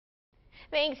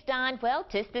Thanks, Don. Well,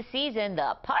 'tis the season,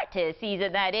 the party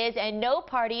season that is, and no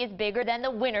party is bigger than the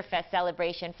Winterfest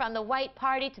celebration. From the white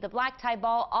party to the black tie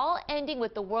ball, all ending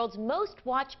with the world's most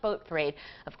watched boat parade.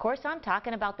 Of course, I'm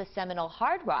talking about the Seminole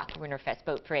Hard Rock Winterfest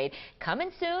boat parade,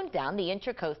 coming soon down the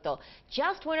Intracoastal.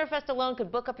 Just Winterfest alone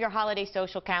could book up your holiday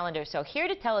social calendar. So here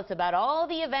to tell us about all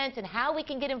the events and how we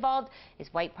can get involved is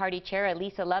white party chair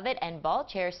Alyssa Lovitt and ball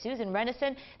chair Susan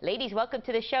Renneisen. Ladies, welcome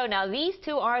to the show. Now, these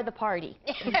two are the party.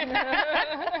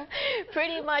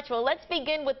 Pretty much. Well, let's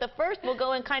begin with the first. We'll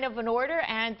go in kind of an order,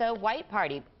 and the white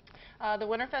party. The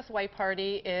Winterfest White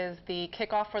Party is the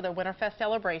kickoff for the Winterfest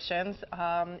celebrations.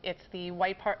 It's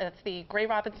the Gray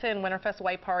Robinson Winterfest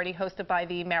White Party hosted by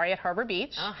the Marriott Harbor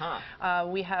Beach.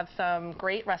 We have some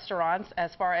great restaurants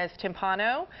as far as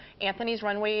Timpano, Anthony's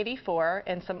Runway 84,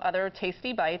 and some other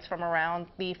tasty bites from around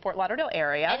the Fort Lauderdale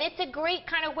area. And it's a great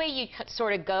kind of way you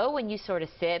sort of go and you sort of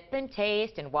sip and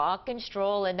taste and walk and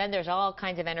stroll, and then there's all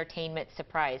kinds of entertainment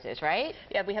surprises, right?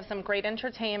 Yeah, we have some great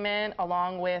entertainment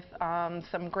along with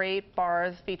some great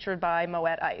bars featured by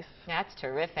Moet Ice. That's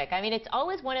terrific. I mean, it's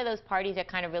always one of those parties that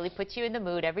kind of really puts you in the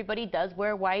mood. Everybody does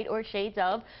wear white or shades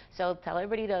of, so tell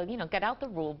everybody to, you know, get out the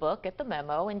rule book, get the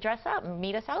memo, and dress up and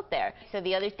meet us out there. So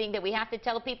the other thing that we have to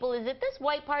tell people is that this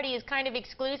white party is kind of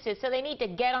exclusive, so they need to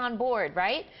get on board,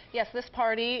 right? Yes, this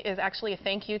party is actually a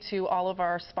thank you to all of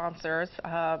our sponsors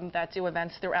that do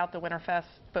events throughout the Winterfest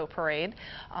Boat Parade.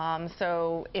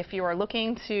 So if you are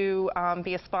looking to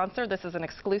be a sponsor, this is an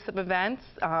exclusive event,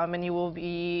 and you will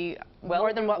be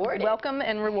more than welcome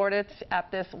and rewarded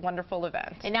at this wonderful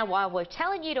event. And now, while we're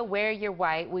telling you to wear your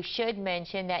white, we should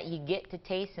mention that you get to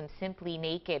taste some Simply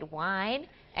Naked wine,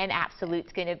 and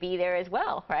Absolute's going to be there as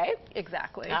well, right?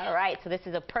 Exactly. All right, so this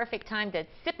is a perfect time to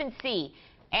sip and see.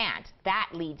 And that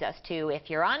leads us to, if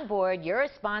you're on board, you're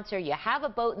a sponsor, you have a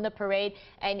boat in the parade,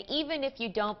 and even if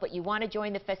you don't, but you want to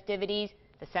join the festivities,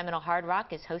 the Seminole Hard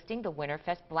Rock is hosting the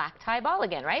Winterfest Black Tie Ball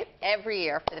again, right? Every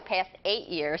year for the past 8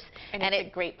 years. And it's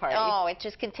a great party. Oh, it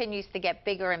just continues to get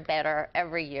bigger and better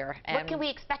every year. What can we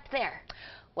expect there?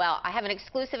 Well, I have an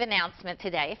exclusive announcement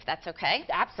today, if that's okay.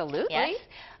 Absolutely. Yes.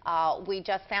 We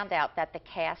just found out that the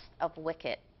cast of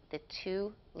Wicked, the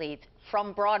two leads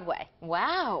from Broadway,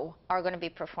 wow, are going to be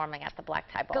performing at the Black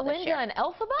Tie Ball this Galinda year. and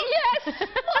Elphaba? Yes.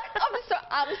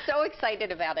 I'm so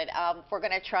excited about it. We're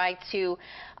going to try to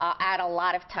add a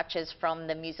lot of touches from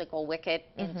the musical Wicked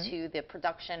into the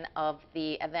production of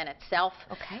the event itself.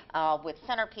 Okay. With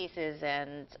centerpieces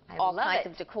and all kinds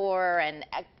of decor, and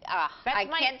I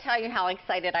can't tell you how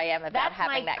excited I am about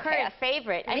having that cast. That's my current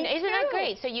favorite. And isn't that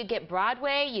great? So you get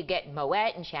Broadway, you get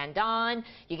Moet and Chandon,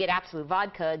 you get Absolute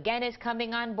Vodka again is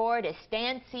coming on board,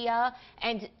 Estancia,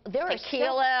 and there are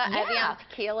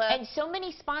tequila, and so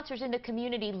many sponsors in the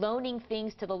community loaning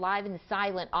things to the live and the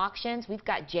silent auctions. We've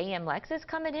got JM Lexus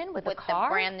coming in with a car.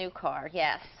 The brand new car,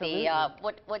 yes. Absolutely.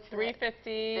 The what's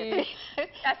 350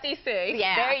 SEC.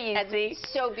 Yeah, there you see.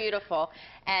 So beautiful.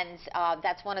 And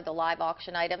that's one of the live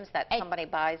auction items that somebody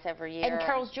buys every year. And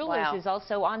Carol's Jewelers is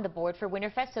also on the board for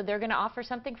Winterfest, so they're going to offer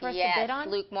something for us to bid on?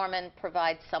 Yes, Luke Mormon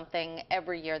provides something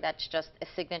every year that's just a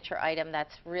signature item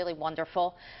that's really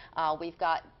wonderful. We've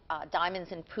got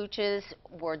Diamonds and Pooches.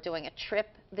 We're doing a trip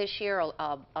this year,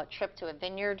 a trip to a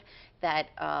vineyard that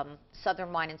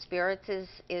Southern Wine and Spirits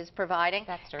is providing.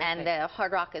 That's terrific. And the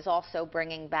Hard Rock is also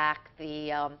bringing back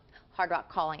the Hard Rock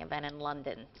Calling event in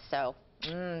London. So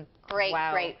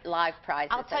great live prizes.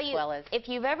 I'll tell you, if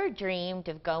you've ever dreamed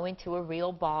of going to a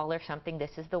real ball or something, this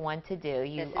is the one to do.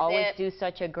 You always do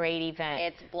such a great event.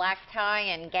 It's black tie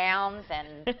and gowns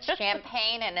and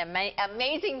champagne and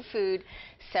amazing food.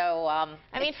 So,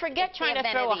 I mean, forget trying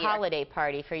to throw a holiday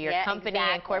party for your company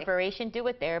and corporation. Do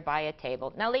it there, buy a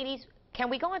table. Now, ladies,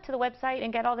 can we go onto the website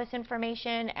and get all this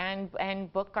information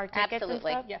and book our tickets?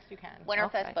 Absolutely. And stuff? Yes, you can.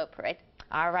 Winterfest Boat Parade.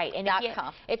 All right. And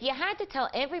if you had to tell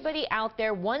everybody out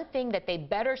there one thing that they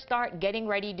better start getting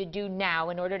ready to do now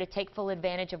in order to take full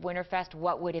advantage of Winterfest,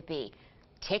 what would it be?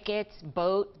 Tickets,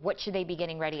 boat, what should they be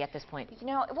getting ready at this point? You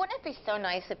know, wouldn't it be so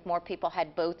nice if more people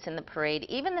had boats in the parade,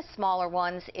 even the smaller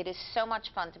ones? It is so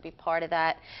much fun to be part of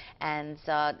that. And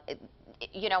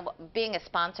you know, being a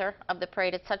sponsor of the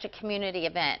parade, it's such a community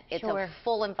event. It's a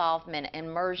full involvement,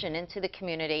 immersion into the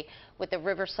community with the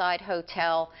Riverside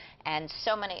Hotel and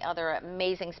so many other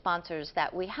amazing sponsors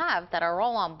that we have that are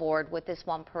all on board with this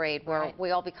one parade where we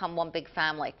all become one big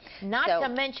family. Not to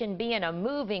mention being a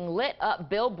moving, lit-up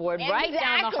billboard right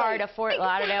down the heart of Fort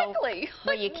Lauderdale.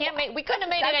 Well, you can't we couldn't have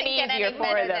made it any easier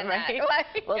for them, right?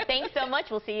 Well, thanks so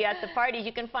much. We'll see you at the parties.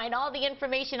 You can find all the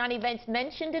information on events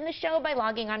mentioned in the show by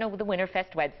logging on over the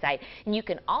Winterfest website. And you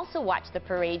can also watch the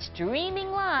parade streaming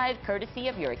live courtesy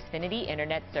of your Xfinity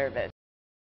Internet service.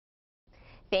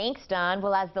 Thanks, Don.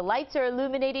 Well, as the lights are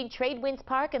illuminating Trade Winds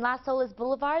Park and Las Olas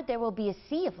Boulevard, there will be a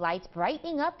sea of lights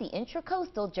brightening up the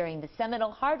Intracoastal during the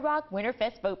Seminole Hard Rock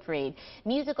Winterfest Boat Parade.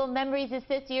 Musical Memories is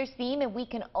this year's theme, and we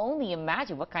can only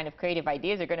imagine what kind of creative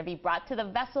ideas are going to be brought to the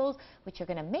vessels, which are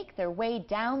going to make their way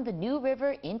down the New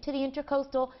River into the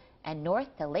Intracoastal and north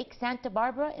to Lake Santa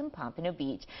Barbara and Pompano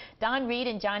Beach. Don Reed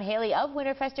and John Haley of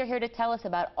Winterfest are here to tell us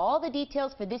about all the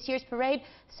details for this year's parade.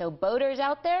 So boaters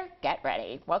out there, get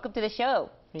ready. Welcome to the show.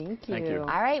 Thank you. Thank you.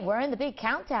 All right, we're in the big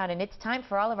countdown, and it's time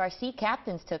for all of our sea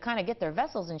captains to kind of get their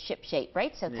vessels in ship shape,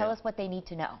 right? So tell us what they need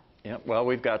to know. Yeah, well,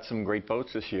 we've got some great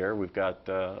boats this year. We've got,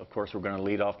 of course, we're going to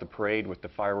lead off the parade with the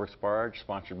fireworks barge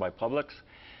sponsored by Publix.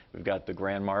 We've got the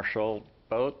Grand Marshal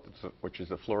boat, which is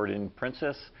the Floridian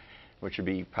Princess, which would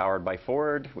be powered by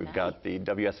Ford. We've got the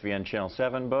WSVN Channel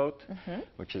 7 boat,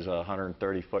 which is a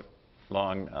 130-foot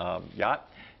long yacht.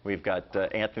 We've got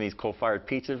Anthony's Coal-Fired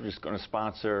Pizza, which is going to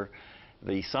sponsor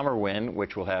the Summer Wind,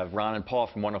 which will have Ron and Paul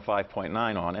from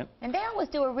 105.9 on it. And they always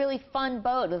do a really fun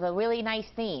boat with a really nice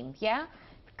theme, yeah?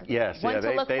 Yes, One yeah,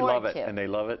 to they love it, to. and they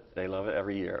love it. They love it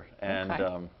every year. And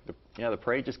Okay. the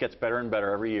parade just gets better and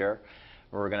better every year.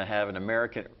 We're going to have an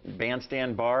American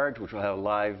bandstand barge, which will have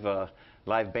a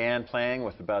live band playing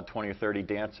with about 20 or 30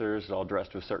 dancers, all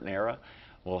dressed to a certain era.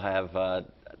 We'll have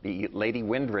the Lady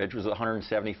Windridge, which is a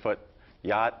 170-foot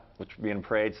yacht, which will be in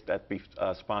parades. That'll be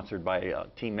sponsored by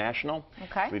Team National.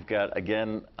 Okay. We've got,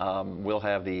 again, we'll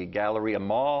have the Galleria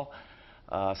Mall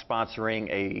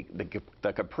sponsoring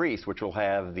the Caprice, which will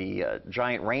have the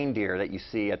giant reindeer that you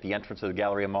see at the entrance of the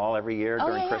Galleria Mall every year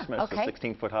during Christmas, Okay. the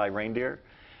 16-foot high reindeer.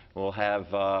 We'll have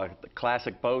the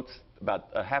classic boats, about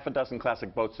a half a dozen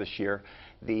classic boats this year.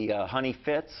 The Honey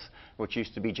Fitz, which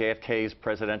used to be JFK's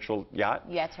presidential yacht.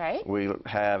 Yeah, that's right. We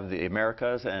have the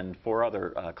Americas and 4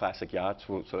 other classic yachts,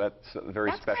 so that's a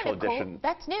very special kinda addition. Cool.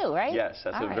 That's new, right? Yes,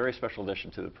 that's All a right. very special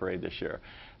addition to the parade this year.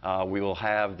 We will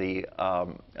have a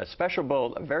special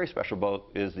boat, a very special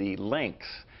boat, is the Lynx,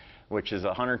 which is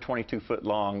a 122-foot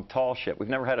long tall ship. We've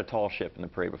never had a tall ship in the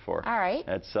parade before. All right.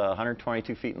 It's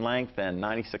 122 feet in length and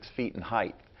 96 feet in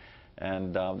height.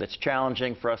 And it's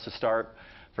challenging for us to start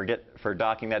for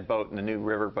docking that boat in the New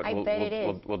River, but we'll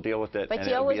deal with it. But and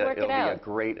you always work it it'll out. be a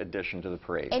great addition to the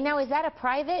parade. And now, is that a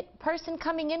private person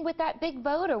coming in with that big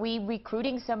boat? Are we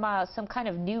recruiting some kind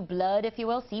of new blood, if you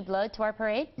will, sea blood, to our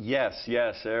parade? Yes,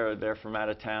 they're from out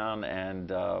of town,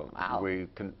 and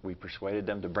we persuaded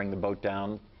them to bring the boat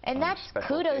down. And that's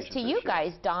kudos to you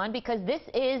guys, Don, because this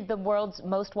is the world's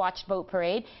most watched boat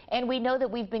parade, and we know that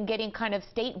we've been getting kind of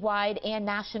statewide and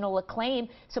national acclaim,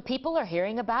 so people are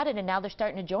hearing about it, and now they're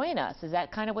starting to join us. Is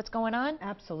that kind of what's going on?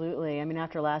 Absolutely. I mean,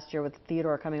 after last year with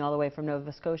Theodore coming all the way from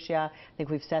Nova Scotia, I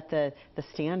think we've set the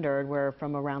standard where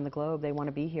from around the globe they want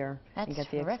to be here and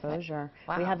get terrific. the exposure.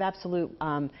 Wow. We have Absolute.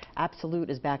 Absolute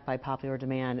is backed by popular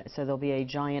demand, so there'll be a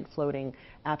giant floating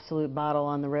Absolute bottle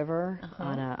on the river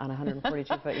on a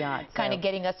 142-foot yacht. Kind of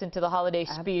getting us into the holiday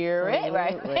spirit,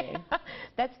 right?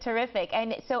 That's terrific.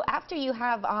 And so after you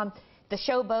have the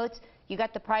show boats, you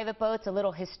got the private boats, a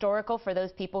little historical for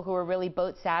those people who are really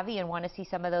boat savvy and want to see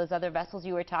some of those other vessels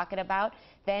you were talking about.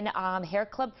 Then Hair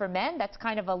Club for Men, that's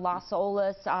kind of a Las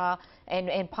Olas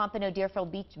and Pompano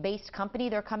Deerfield Beach-based company.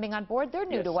 They're coming on board. They're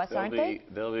new to us, aren't they?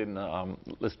 They'll be in the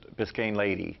Biscayne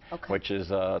Lady, which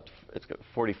is it's got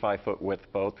a 45-foot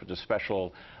width boat, which is a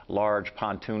special large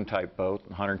pontoon-type boat,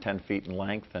 110 feet in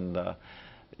length, and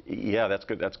yeah, that's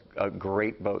good. That's a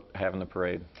great boat having the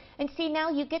parade. And see, now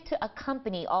you get to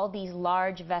accompany all these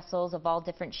large vessels of all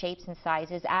different shapes and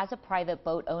sizes as a private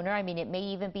boat owner. I mean, it may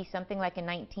even be something like a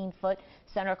 19-foot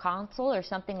center console or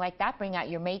something like that. Bring out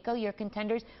your Mako, your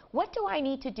contenders. What do I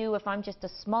need to do if I'm just a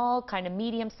small, kind of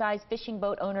medium-sized fishing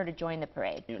boat owner to join the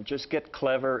parade? You know, just get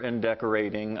clever in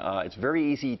decorating. It's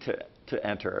very easy to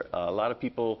enter. A lot of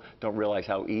people don't realize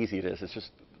how easy it is. It's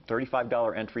just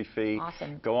 $35 entry fee.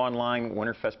 Awesome. Go online,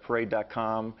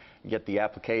 winterfestparade.com, get the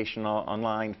application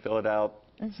online, fill it out,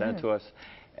 send it to us,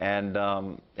 and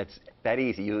it's that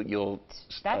easy. You'll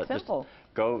That's simple.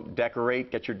 Just go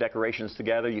decorate, get your decorations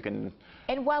together. You can.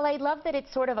 And while I love that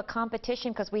it's sort of a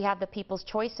competition because we have the People's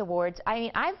Choice Awards, I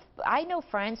mean, I know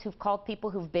friends who've called people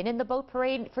who've been in the boat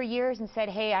parade for years and said,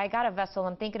 hey, I got a vessel,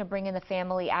 I'm thinking of bringing the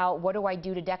family out. What do I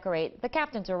do to decorate? The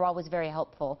captains are always very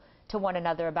helpful to one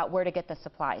another about where to get the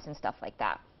supplies and stuff like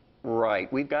that.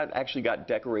 Right. We've actually got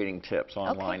decorating tips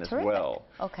online as terrific. well.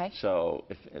 Okay. So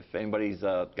if anybody's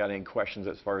got any questions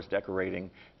as far as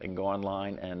decorating, they can go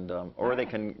online and or they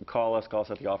can call us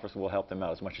at the office, and we'll help them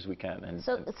out as much as we can. And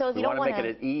So if we you don't want to want make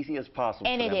it as easy as possible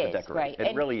and for them it to is, decorate. right?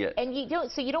 It really is. And you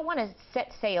don't want to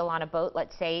set sail on a boat.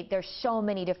 Let's say there's so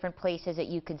many different places that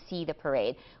you can see the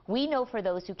parade. We know for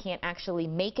those who can't actually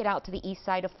make it out to the east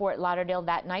side of Fort Lauderdale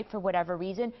that night for whatever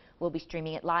reason, we'll be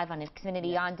streaming it live on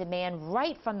Xfinity On Demand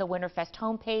right from the Winterfest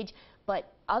homepage.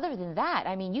 But other than that,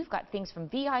 I mean, you've got things from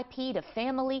VIP to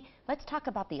family. Let's talk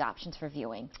about the options for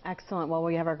viewing. Excellent. Well,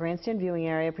 we have our grandstand viewing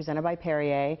area presented by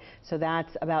Perrier. So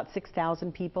that's about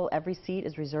 6,000 people. Every seat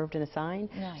is reserved and assigned.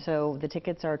 Nice. So the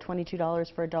tickets are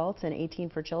 $22 for adults and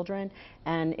 $18 for children.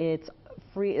 And it's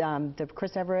free. The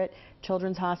Chris Everett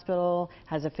Children's Hospital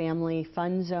has a family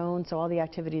fun zone, so all the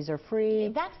activities are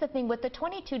free. That's the thing. With the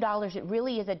 $22, it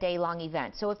really is a day-long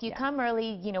event. So if you come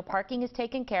early, you know, parking is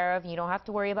taken care of. You don't have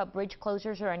to worry about bridge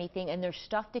closures or anything, and there's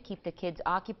stuff to keep the kids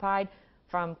occupied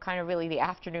from kind of really the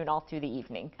afternoon all through the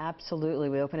evening. Absolutely.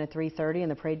 We open at 3:30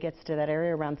 and the parade gets to that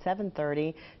area around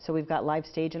 7:30. So we've got live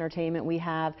stage entertainment. We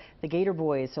have the Gator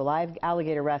Boys, so live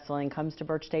alligator wrestling comes to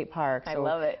Birch State Park. I so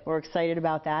love it. We're excited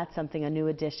about that, a new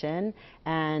addition.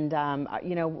 And,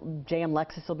 you know, JM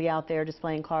Lexus will be out there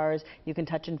displaying cars. You can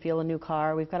touch and feel a new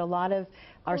car. We've got a lot of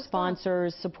our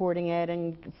sponsors supporting it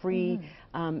and free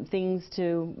things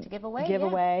to give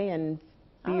away and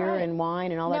beer and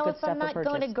wine and all that good stuff for purchase. Now, if I'm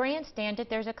not going to grandstand it,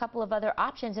 there's a couple of other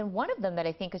options, and one of them that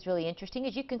I think is really interesting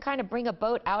is you can kind of bring a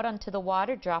boat out onto the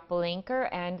water, drop an anchor,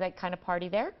 and like kind of party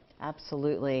there.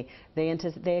 Absolutely. They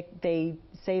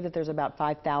say that there's about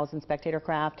 5,000 spectator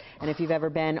craft, and if you've ever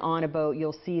been on a boat,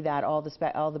 you'll see that all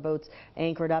the boats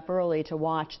anchored up early to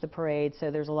watch the parade. So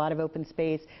there's a lot of open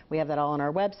space. We have that all on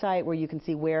our website where you can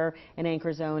see where an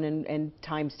anchor zone and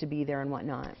times to be there and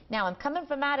whatnot. Now, I'm coming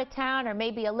from out of town or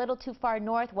maybe a little too far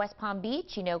north, West Palm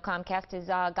Beach. You know, Comcast has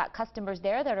got customers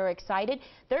there that are excited.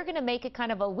 They're going to make it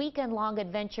kind of a weekend-long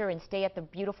adventure and stay at the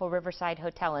beautiful Riverside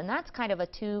Hotel, and that's kind of a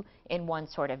two-in-one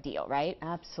sort of deal, right?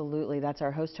 Absolutely. That's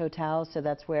our host hotel, so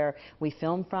that's where we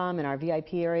film from, and our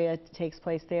VIP area takes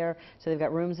place there. So they've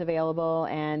got rooms available,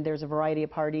 and there's a variety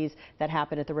of parties that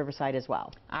happen at the Riverside as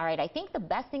well. All right. I think the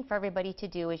best thing for everybody to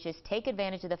do is just take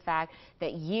advantage of the fact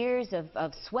that years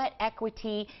of sweat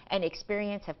equity and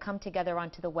experience have come together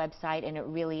onto the website, and it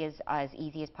really is as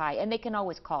easy as pie. And they can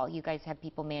always call. You guys have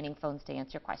people manning phones to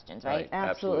answer questions, right?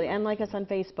 Absolutely. And like us on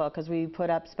Facebook, because we put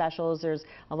up specials. There's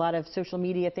a lot of social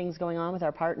media things going on with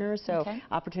our partners, so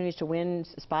opportunities to win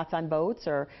spots on boats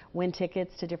or win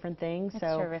tickets to different things.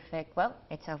 That's terrific. Well,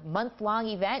 it's a month-long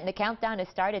event, and the countdown has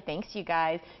started. Thanks, you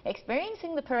guys.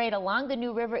 Experiencing the parade along the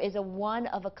New River is a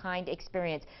one-of-a-kind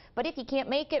experience. But if you can't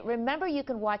make it, remember you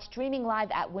can watch streaming live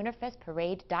at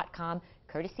winterfestparade.com,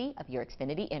 courtesy of your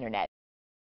Xfinity Internet.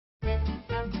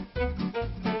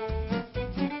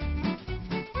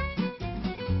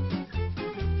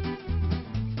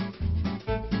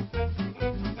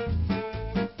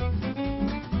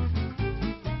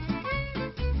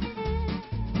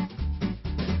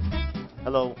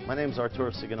 Hello, my name is Arturo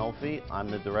Siganolfi.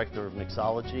 I'm the Director of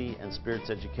Mixology and Spirits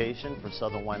Education for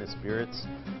Southern Wine and Spirits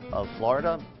of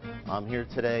Florida. I'm here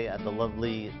today at the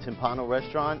lovely Timpano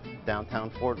restaurant,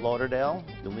 downtown Fort Lauderdale.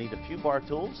 You'll need a few bar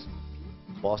tools,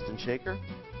 Boston shaker,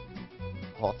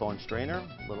 Hawthorne strainer,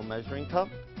 little measuring cup,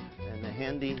 and a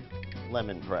handy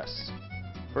lemon press.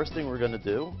 First thing we're going to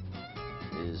do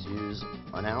is use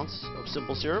an ounce of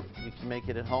simple syrup. You can make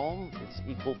it at home. It's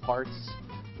equal parts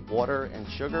water and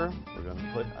sugar. We're going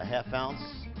to put a ½ ounce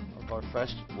of our fresh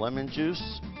lemon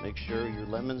juice. Make sure your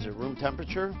lemons are room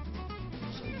temperature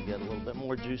so you get a little bit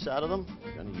more juice out of them.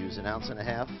 We're going to use an ounce and a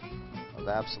half of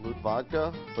Absolute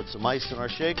vodka. Put some ice in our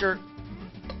shaker.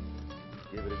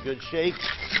 Give it a good shake.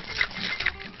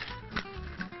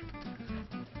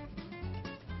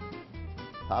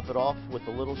 Top it off with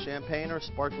a little champagne or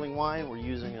sparkling wine. We're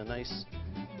using a nice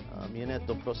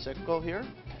Mianetto Prosecco here.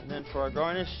 And then for our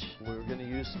garnish, we're going to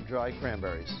use some dry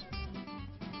cranberries.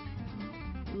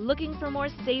 Looking for more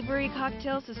savory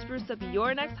cocktails to spruce up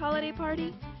your next holiday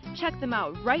party? Check them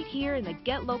out right here in the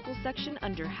Get Local section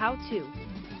under How To.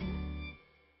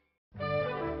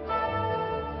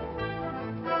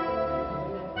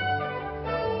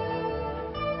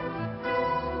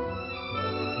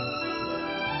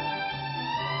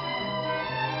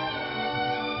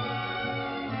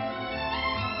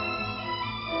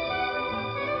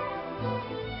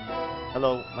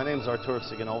 Hello, my name is Arturo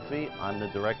Siganolfi. I'm the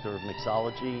Director of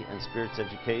Mixology and Spirits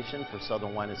Education for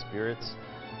Southern Wine and Spirits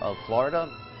of Florida.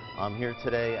 I'm here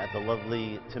today at the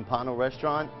lovely Timpano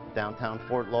restaurant, downtown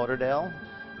Fort Lauderdale.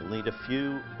 You'll need a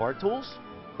few bar tools,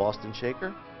 Boston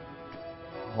shaker,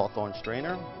 Hawthorne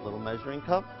strainer, little measuring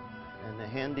cup, and a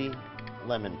handy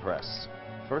lemon press.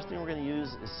 First thing we're going to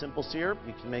use is simple syrup.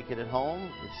 You can make it at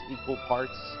home. It's equal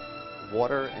parts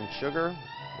water and sugar.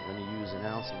 We're going to use an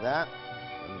ounce of that.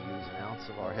 We're going to use an ounce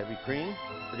of our heavy cream.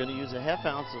 We're going to use a half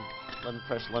ounce of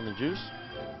fresh lemon juice.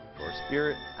 For our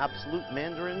spirit, Absolute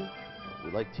Mandarin.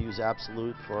 We like to use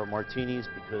Absolute for our martinis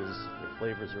because their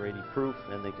flavors are 80 proof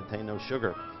and they contain no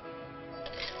sugar.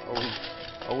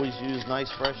 Always use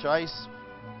nice fresh ice.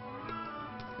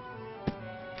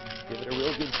 Give it a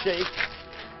real good shake.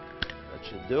 That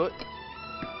should do it.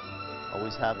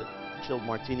 Always have a chilled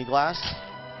martini glass.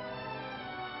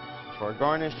 For our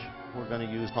garnish, we're going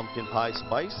to use pumpkin pie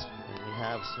spice. And we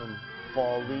have some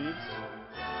fall leaves.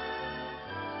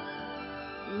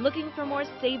 Looking for more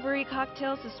savory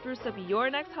cocktails to spruce up your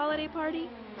next holiday party?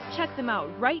 Check them out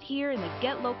right here in the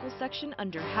Get Local section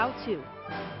under How To.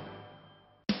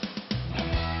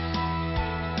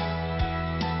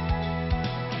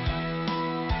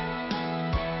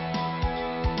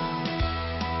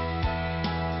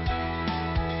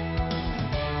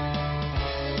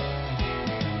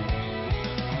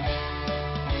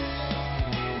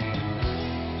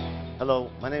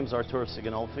 Hello, my name is Arturo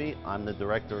Siganolfi. I'm the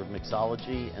Director of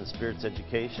Mixology and Spirits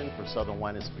Education for Southern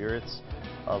Wine and Spirits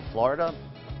of Florida.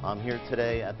 I'm here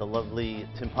today at the lovely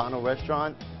Timpano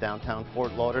restaurant, downtown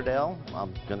Fort Lauderdale.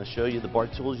 I'm going to show you the bar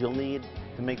tools you'll need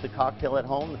to make the cocktail at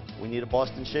home. We need a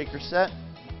Boston shaker set,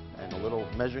 and a little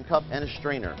measuring cup, and a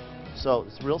strainer. So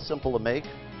it's real simple to make.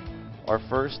 Our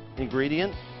first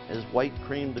ingredient is white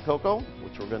cream de cocoa,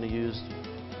 which we're going to use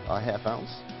a half ounce.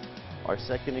 Our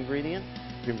second ingredient,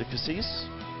 cream de cassis.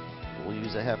 We'll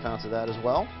use a half ounce of that as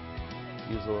well.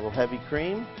 Use a little heavy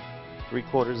cream,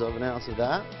 3/4 of an ounce of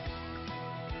that.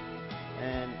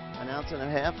 And an ounce and a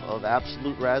half of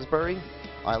Absolute raspberry.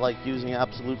 I like using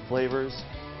Absolute flavors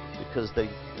because they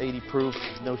 80 proof,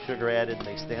 no sugar added, and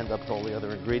they stand up to all the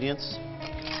other ingredients.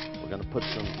 We're going to put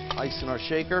some ice in our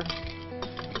shaker.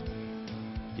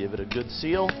 Give it a good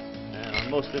seal. And our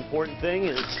most important thing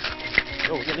is,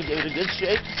 we're going to give it a good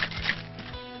shake.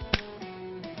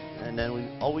 And then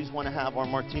we always want to have our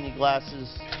martini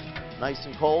glasses nice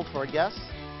and cold for our guests.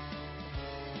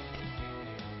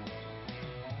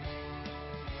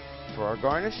 For our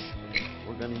garnish,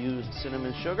 we're going to use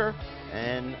cinnamon sugar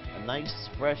and a nice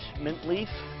fresh mint leaf,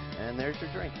 and there's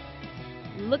your drink.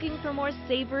 Looking for more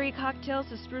savory cocktails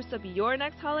to spruce up your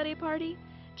next holiday party?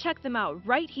 Check them out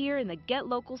right here in the Get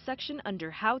Local section under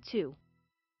How To.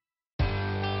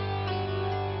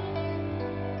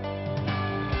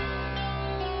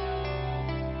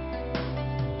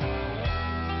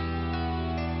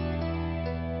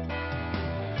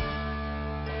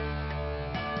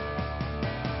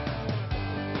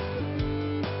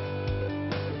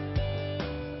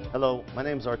 Hello, my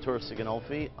name is Arturo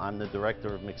Siganolfi. I'm the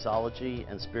Director of Mixology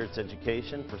and Spirits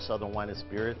Education for Southern Wine and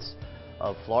Spirits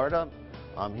of Florida.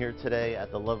 I'm here today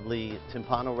at the lovely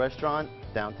Timpano restaurant,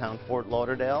 downtown Fort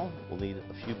Lauderdale. We'll need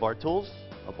a few bar tools,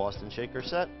 a Boston shaker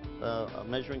set, a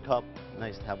measuring cup,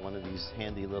 nice to have one of these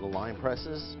handy little lime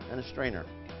presses, and a strainer.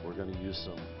 We're going to use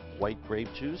some white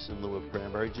grape juice in lieu of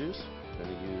cranberry juice. We're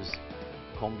going to use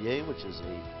Combier, which is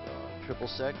a triple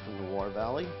sec from the Loire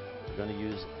Valley. We're going to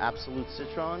use Absolute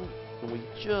Citron, and we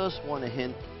just want a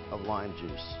hint of lime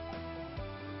juice.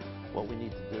 What we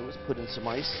need to do is put in some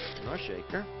ice in our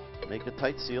shaker, make a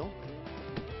tight seal,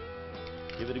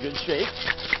 give it a good shake.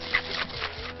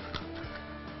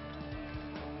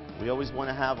 We always want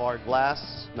to have our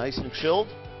glass nice and chilled.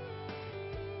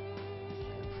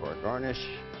 And for our garnish,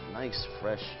 nice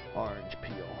fresh orange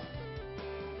peel.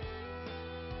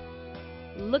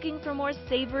 Looking for more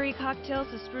savory cocktails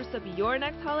to spruce up your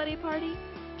next holiday party?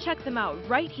 Check them out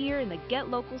right here in the Get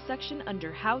Local section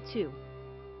under How To.